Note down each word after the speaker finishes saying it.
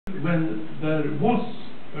when there was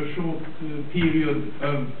a short period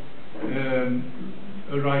of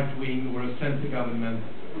a right wing or a center government,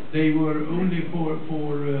 they were only for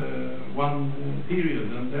one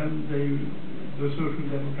period, and then the Social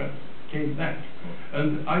Democrats came back.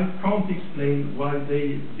 And I can't explain why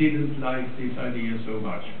they didn't like this idea so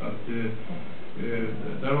much, but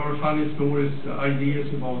there are funny stories, ideas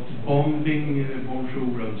about bombing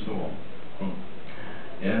Bonjour and so on.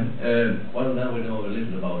 Yeah, well, now we know a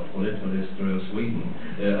little about political history of Sweden.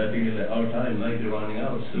 I feel our time might be running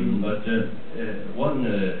out soon, but one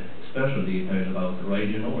special detail about the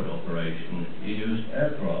Radio Nord operation, you used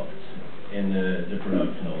aircrafts in the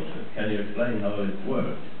production also. Can you explain how it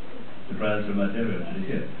worked to transfer material to the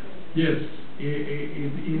ship? Yes,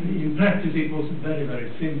 in practice it was very,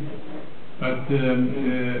 very simple. But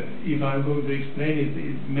if I'm going to explain it,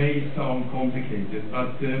 it may sound complicated.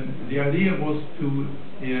 But the idea was to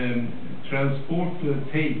transport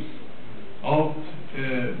tapes out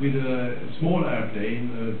with a small airplane,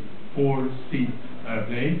 a 4-seat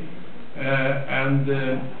airplane, and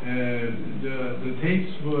the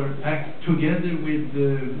tapes were packed together with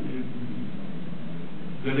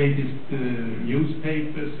the latest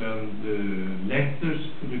newspapers and letters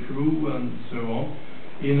to the crew and so on,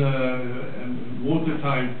 in a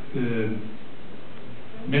watertight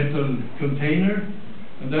metal container,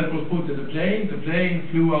 and that was put in the plane. The plane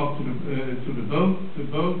flew out to the boat. The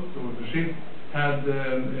boat or the ship had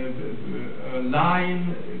a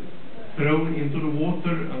line thrown into the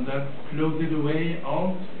water, and that floated away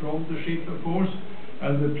out from the ship, of course,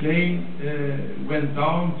 and the plane went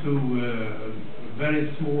down to a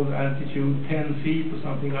very small altitude, 10 feet or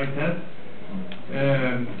something like that.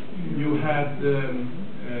 You had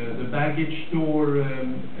the baggage door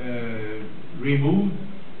removed.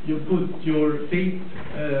 You put your feet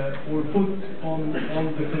or foot on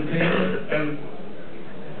the container and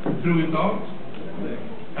threw it out,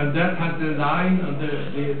 and that had the line, and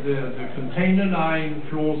the container line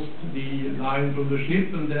crossed the line from the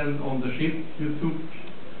ship, and then on the ship you took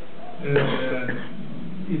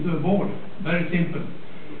it aboard. Very simple,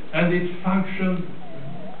 and it functioned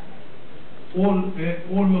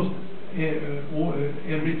almost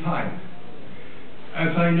every time.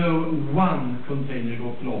 As I know, one container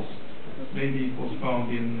got lost. Maybe it was found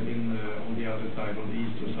on the other side, on the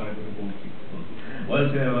eastern side of the Baltic. Well,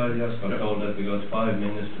 I just got told that we got 5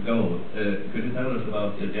 minutes to go. Could you tell us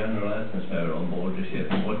about the general atmosphere on board the ship?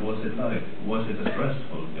 What was it like? Was it a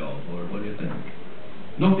stressful job, or what do you think?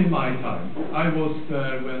 Not in my time. I was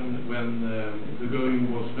there when the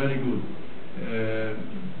going was very good.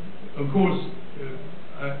 Of course,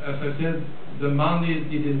 as I said, the money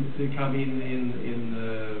didn't come in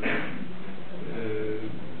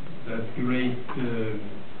that great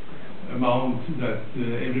amount that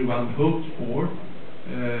everyone hoped for.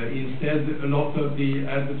 Instead, a lot of the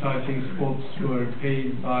advertising spots were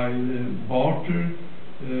paid by barter.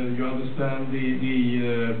 You understand,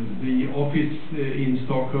 the office in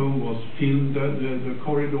Stockholm was filled, the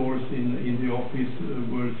corridors in the office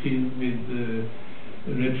were filled with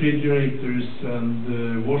refrigerators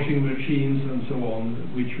and washing machines and so on,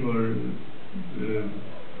 which were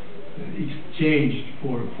exchanged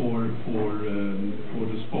for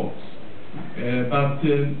the spots. But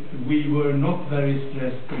we were not very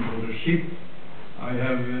stressed on board the ship. I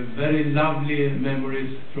have very lovely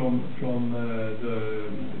memories from the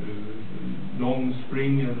long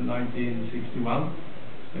spring of 1961.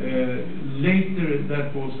 Later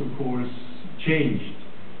that was of course changed,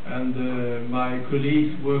 and my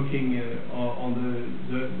colleagues working on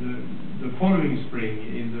the following spring,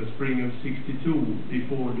 in the spring of 62,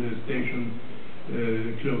 before the station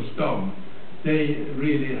closed down, they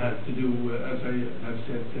really had to do, as I have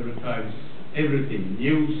said several times, everything: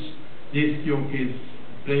 news, disc jockeys,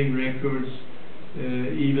 playing records,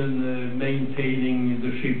 even maintaining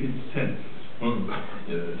the ship itself.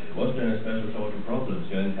 Was there any special sort of problems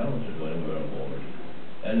you encountered when you were on board?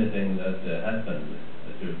 Anything that happened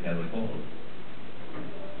that you can recall?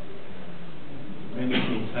 Many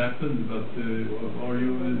things happened, but are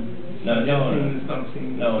you suggesting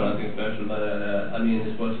something? No, nothing special, but I mean,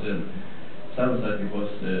 it was, sounds like it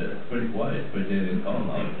was pretty quiet, pretty calm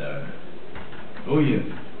out there. Oh yes.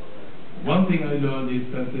 One thing I learned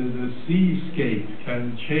is that the seascape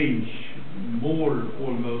can change more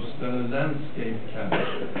almost than a landscape can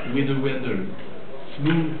with the weather.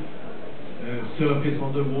 Smooth surface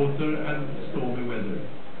on the water and stormy weather.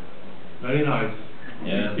 Very nice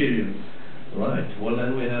experience. Right. Well,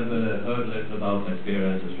 then we have heard a little about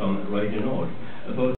experiences from Radio Nord.